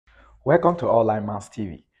Welcome to Online Maths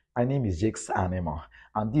TV. My name is Jakes Anemo,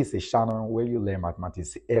 and this is a channel where you learn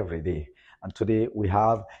mathematics every day. And today we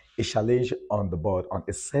have a challenge on the board on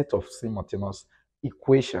a set of simultaneous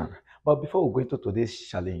equations. But before we go into today's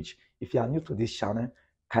challenge, if you are new to this channel,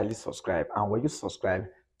 kindly subscribe. And when you subscribe,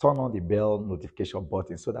 turn on the bell notification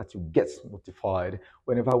button so that you get notified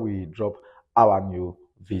whenever we drop our new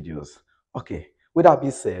videos. Okay, with that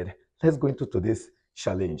being said, let's go into today's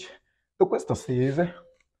challenge. The question says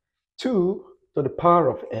 2 to the power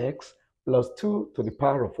of x plus 2 to the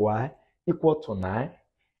power of y equal to 9,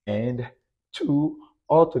 and 2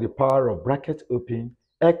 all to the power of bracket open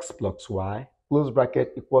x plus y close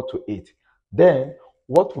bracket equal to 8. Then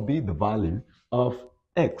what will be the value of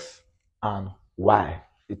x and y?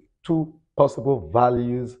 The two possible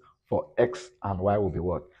values for x and y will be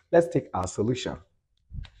what? Let's take our solution.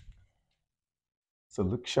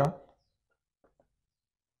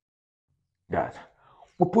 Got it.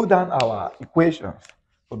 We'll put down our equations.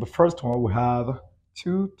 For the first one, we have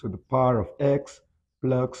 2 to the power of x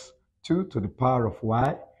plus 2 to the power of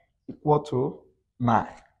y equal to 9.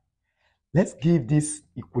 Let's give this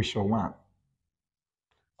equation 1.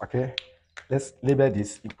 Okay, let's label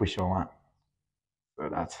this equation 1. So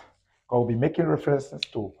that we'll be making references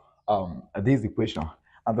to this equation.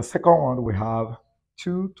 And the second one, we have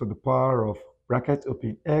 2 to the power of bracket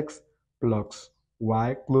open x plus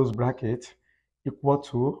y close bracket equal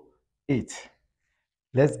to 8.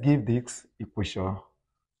 Let's give this equation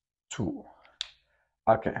 2.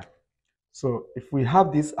 Okay, so if we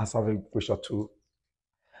have this as our equation 2,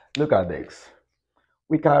 look at this.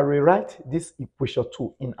 We can rewrite this equation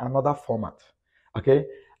 2 in another format. Okay,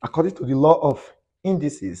 according to the law of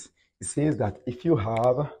indices, it says that if you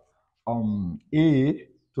have a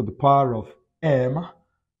to the power of m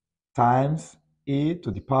times a to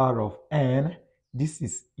the power of n, this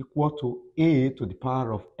is equal to a to the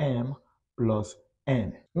power of m plus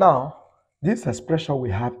n. Now, this expression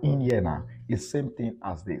we have in here now is same thing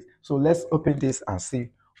as this. So let's open this and see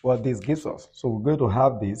what this gives us. So we're going to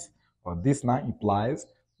have this, or this now implies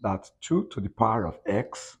that 2 to the power of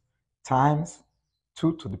x times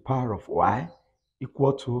 2 to the power of y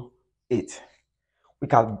equal to 8. We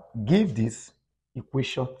can give this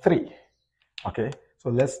equation 3. Okay, so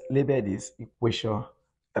let's label this equation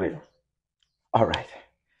 3. All right.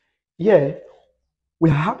 Here,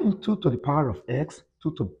 we're having 2 to the power of x,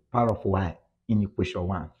 2 to the power of y in equation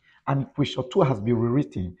 1. And equation 2 has been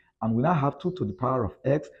rewritten, and we now have 2 to the power of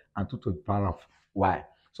x and 2 to the power of y.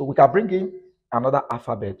 So we can bring in another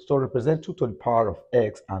alphabet to represent 2 to the power of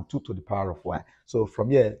x and 2 to the power of y. So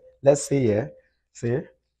from here, let's say here,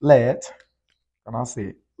 let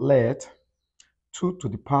 2 to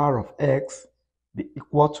the power of x be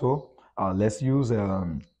equal to, let's use a,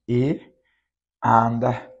 and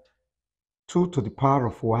 2 to the power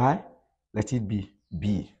of y, let it be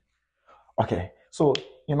b. Okay, so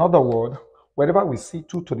in other words, whenever we see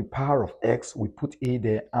 2 to the power of x, we put a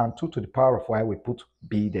there, and 2 to the power of y, we put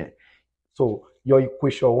b there. So your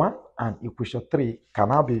equation 1 and equation 3 can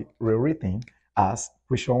now be rewritten as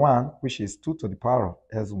equation 1, which is 2 to the power of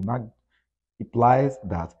x, now implies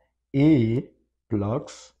that a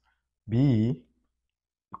plus b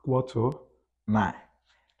equal to 9.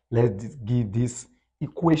 Let's give this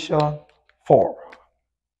equation 4.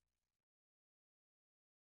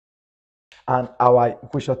 And our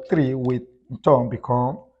equation 3 will in turn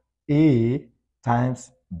become a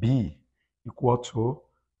times b equal to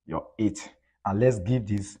your 8. And let's give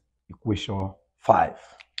this equation 5.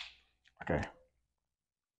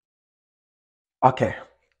 Okay.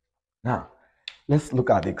 Now, let's look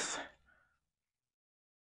at this.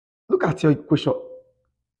 Look at your equation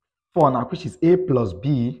 4 now, which is a plus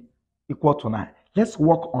b equal to 9. Let's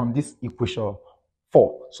work on this equation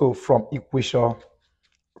 4. So from equation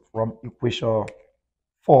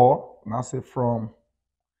 4, now say from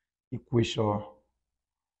equation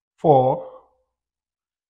 4,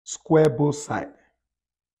 square both sides.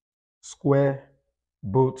 Square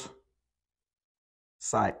both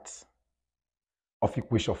sides of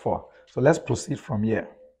equation 4. So let's proceed from here.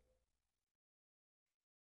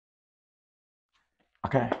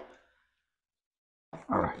 Okay.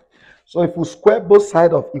 All right. So if we square both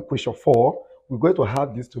sides of equation 4, we're going to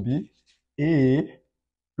have this to be a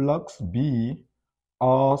plus b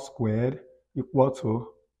all squared equal to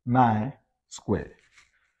 9 squared.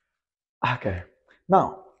 Okay.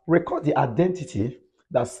 Now, record the identity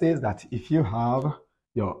that says that if you have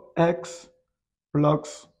your x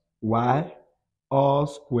plus y all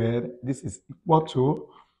squared, this is equal to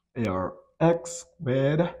your x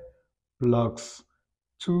squared plus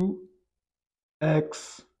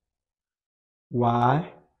 2x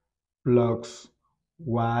y plus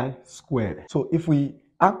y squared. So if we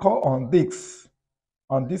anchor on this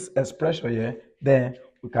expression here, then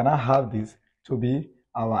we cannot have this to be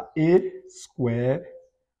our a squared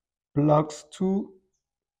plus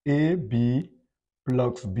 2ab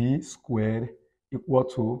plus b squared equal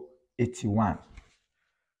to 81.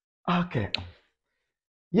 Okay,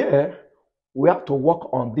 yeah, we have to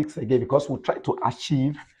work on this again because we try to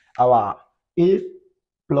achieve our a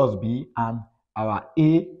plus b and our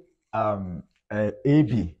ab.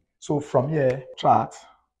 So from here,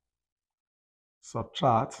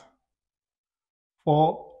 subtract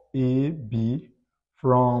 4ab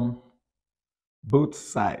from both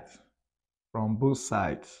sides.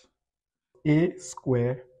 A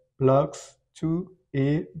squared plus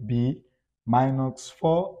 2ab minus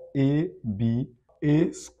 4ab,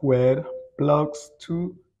 a squared plus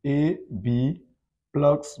 2ab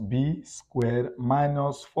plus b squared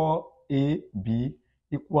minus 4ab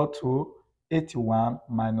equal to 81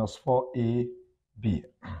 minus 4ab.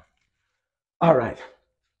 All right.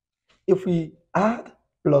 If we add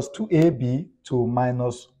plus 2ab to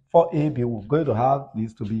minus 4ab, we're going to have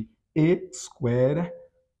this to be a squared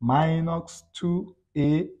minus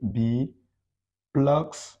 2ab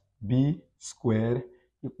plus b squared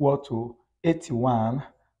equal to 81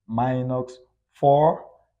 minus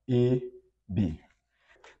 4ab.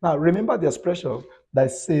 Now, remember the expression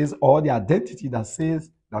that says, or the identity that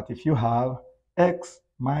says that if you have x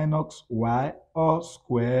minus y all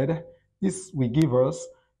squared, this will give us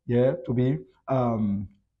here to be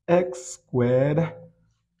x squared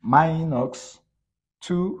minus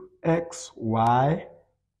 2xy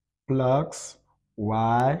plus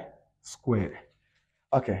y squared.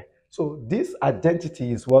 Okay, so this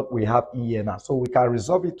identity is what we have in here now. So we can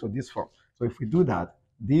resolve it to this form. So if we do that,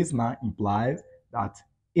 this now implies that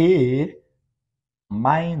a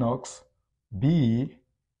minus b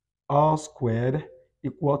all squared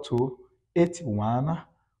equal to 81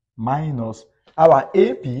 minus our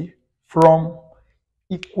ab from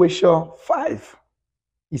equation 5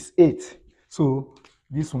 is 8. So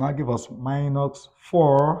this will now give us minus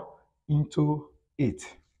 4 into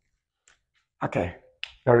 8. Okay,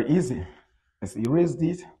 very easy. Let's erase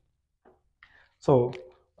this. So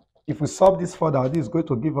if we solve this further, this is going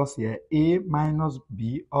to give us here a minus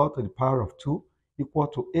b all to the power of 2 equal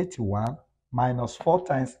to 81 minus 4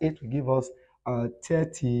 times 8 will give us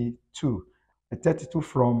 32. 32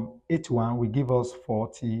 from 81 will give us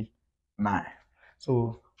 49.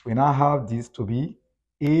 So we now have this to be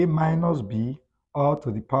a minus b all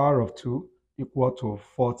to the power of 2 equal to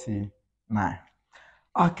 49.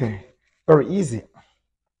 Okay, very easy.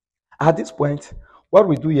 At this point, what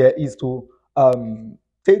we do here is to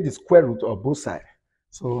take the square root of both sides.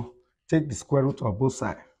 So take the square root of both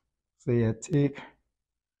sides. So here, take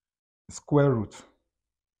the square root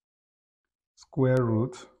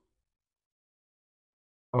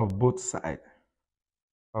of both sides.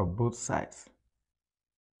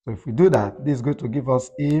 So if we do that, this is going to give us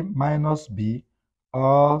a minus b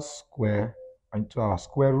all square into our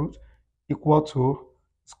square root equal to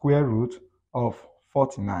square root of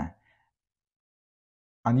 49.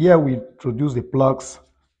 And here we introduce the plus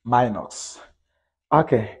minus.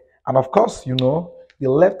 Okay, and of course, you know, the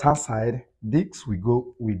left-hand side, this will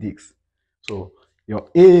go with this. So your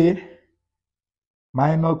a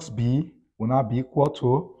minus b will now be equal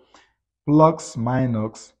to plus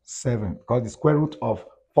minus 7, because the square root of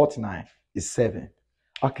 49 is 7.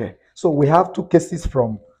 Okay, so we have two cases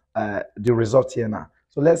from the result here now.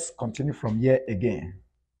 So let's continue from here again.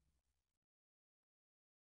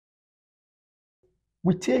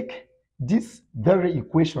 We take this very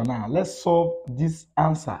equation now. Let's solve this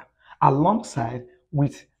answer alongside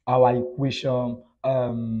with our equation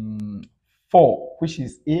 4, which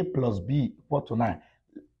is a plus b equal to 9.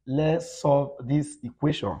 Let's solve this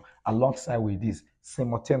equation alongside with this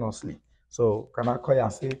simultaneously. So can I call you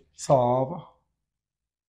and say solve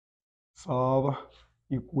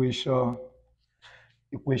equation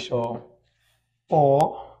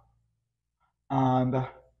 4, and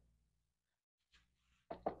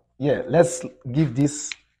yeah, let's give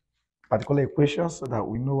this particular equation so that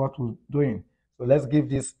we know what we're doing. So let's give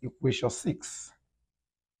this equation 6.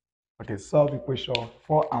 Okay, solve equation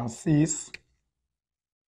 4 and 6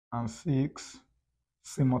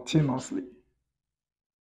 simultaneously.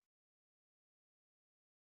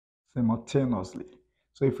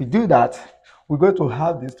 So if we do that, we're going to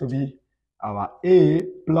have this to be our a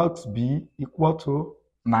plus b equal to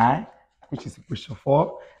 9, which is equation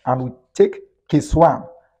 4, and we take case 1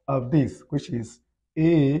 of this, which is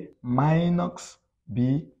a minus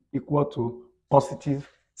b equal to positive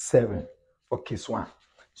 7 for case 1.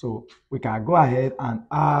 So we can go ahead and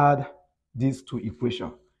add these two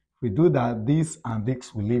equations. If we do that, this and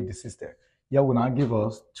this will leave the system. Here will now give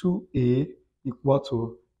us 2a equal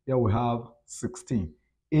to, here we have 16.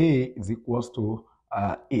 A is equals to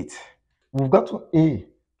 8. We've got to A.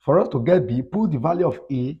 For us to get B, put the value of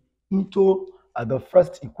A into the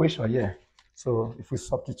first equation here. So if we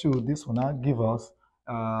substitute, this will now give us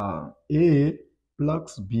A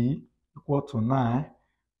plus B equal to 9.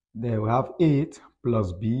 Then we have 8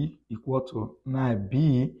 plus B equal to 9.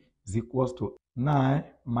 B is equal to 9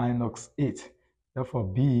 minus 8. Therefore,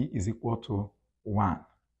 B is equal to 1.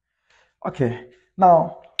 Okay,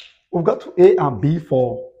 now we've got to A and B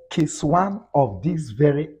for case 1 of this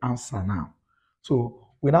very answer now. So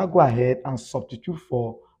we now go ahead and substitute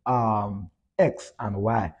for x and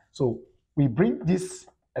y. So we bring this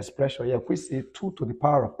expression here, which says 2 to the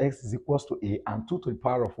power of x is equals to A and 2 to the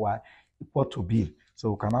power of y equal to B.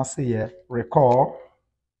 So we can now say here, recall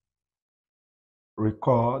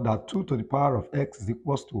that 2 to the power of x is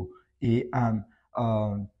equals to A and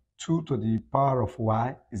 2 to the power of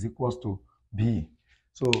y is equals to B.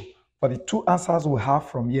 So for the two answers we have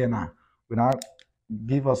from here now, we now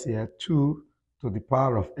give us here 2 to the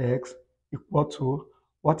power of x equal to,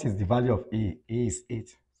 what is the value of A? A is 8.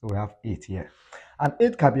 So we have 8 here. And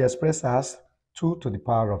 8 can be expressed as 2 to the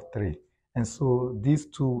power of 3. And so these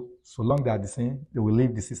two, so long they are the same, they will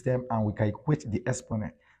leave the system and we can equate the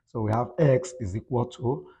exponent. So we have x is equal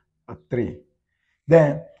to 3.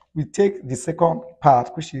 Then we take the second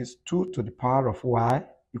part, which is 2 to the power of y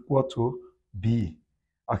equal to b.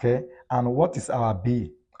 Okay, and what is our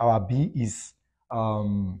b? Our b is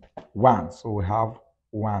 1. So we have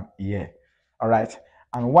 1 here. All right,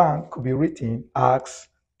 and 1 could be written as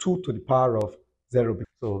 2 to the power of 0.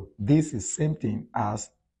 So this is same thing as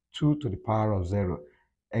 2 to the power of 0.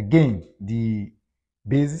 Again, the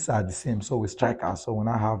bases are the same, so we strike out. So we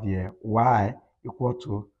now have here y equal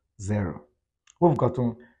to 0. We've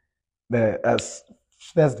gotten the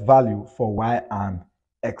first value for y and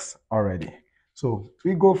x already. So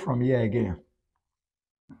we go from here again.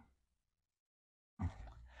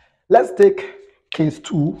 Let's take case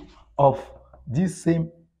 2 of this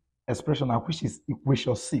same expression, which is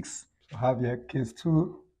equation 6. We have here case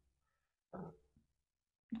 2.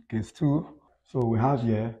 So we have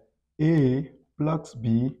here A plus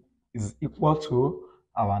B is equal to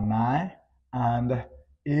our 9 and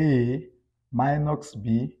A minus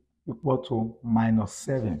B equal to minus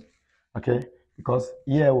 7. Okay, because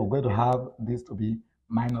here we're going to have this to be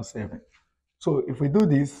minus 7. So if we do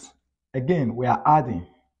this, again, we are adding.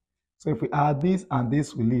 So if we add this and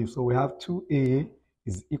this, we leave. So we have 2A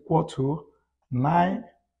is equal to 9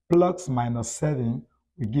 plus minus 7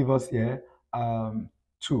 will give us here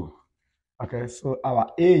 2. Okay, so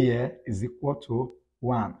our A here is equal to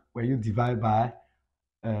 1, where you divide by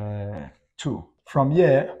 2. From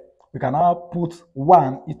here, we can now put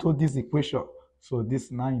 1 into this equation. So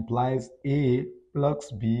this now implies A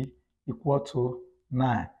plus B equal to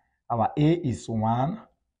 9. Our A is 1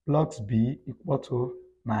 plus B equal to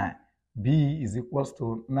 9. B is equals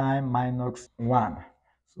to 9 minus 1.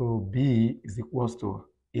 So B is equals to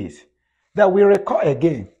 8. Then we recall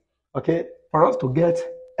again, okay, for us to get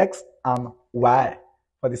x and y.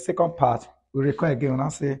 For the second part, we recall again. When I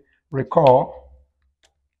say recall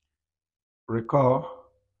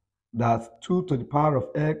that 2 to the power of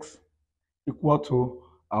x equal to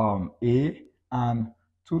A and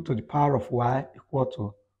 2 to the power of y equal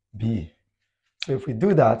to B. So if we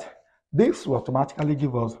do that, this will automatically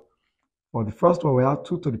give us, for the first one, we have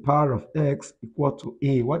 2 to the power of x equal to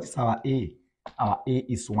A. What is our A? Our A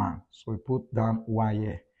is 1. So we put down 1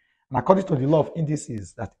 here. And according to the law of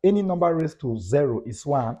indices, that any number raised to 0 is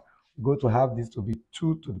 1, we're going to have this to be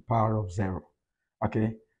 2 to the power of 0.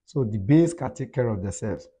 Okay, so the base can take care of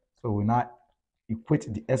themselves. So we now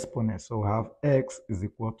equate the exponents. So we have x is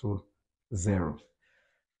equal to 0.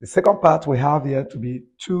 The second part we have here to be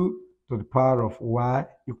 2 to the power of y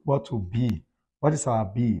equal to b. What is our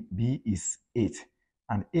b? B is 8.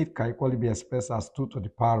 And 8 can equally be expressed as 2 to the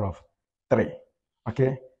power of 3.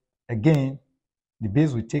 Okay, again, the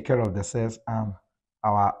base will take care of themselves and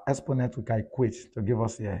our exponent we can equate to give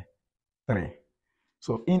us here 3.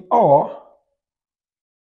 So in all,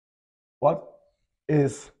 what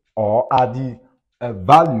is or are the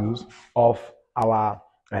values of our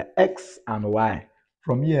x and y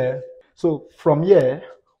from here? So from here,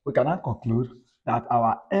 we can now conclude that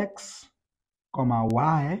our x, comma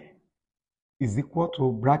y is equal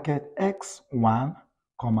to bracket x1,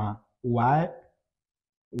 comma y1.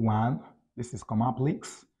 This is comma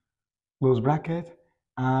please, close bracket,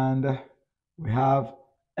 and we have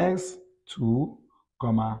x2,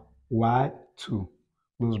 comma y2,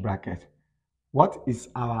 close bracket. What is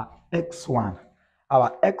our x1?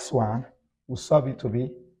 Our x1 will solve it to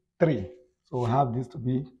be 3. So we'll have this to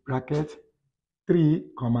be bracket 3,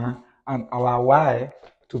 comma, and our y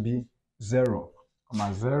to be 0,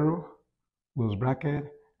 comma 0, close bracket,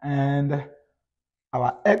 and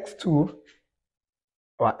our x2,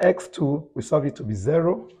 we solve it to be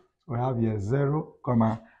 0. So we have here 0,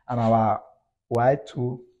 comma, and our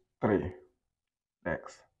y2, 3,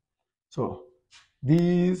 x. So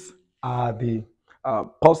these are the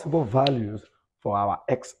possible values for our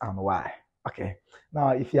x and y. Okay. Now,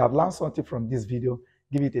 if you have learned something from this video,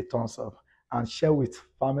 give it a thumbs up and share with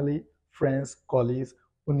family, friends, colleagues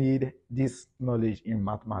who need this knowledge in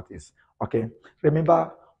mathematics. Okay.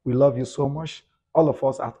 Remember, we love you so much. All of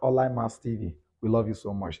us at Online Maths TV, we love you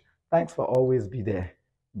so much. Thanks for always be there.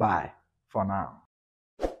 Bye for now.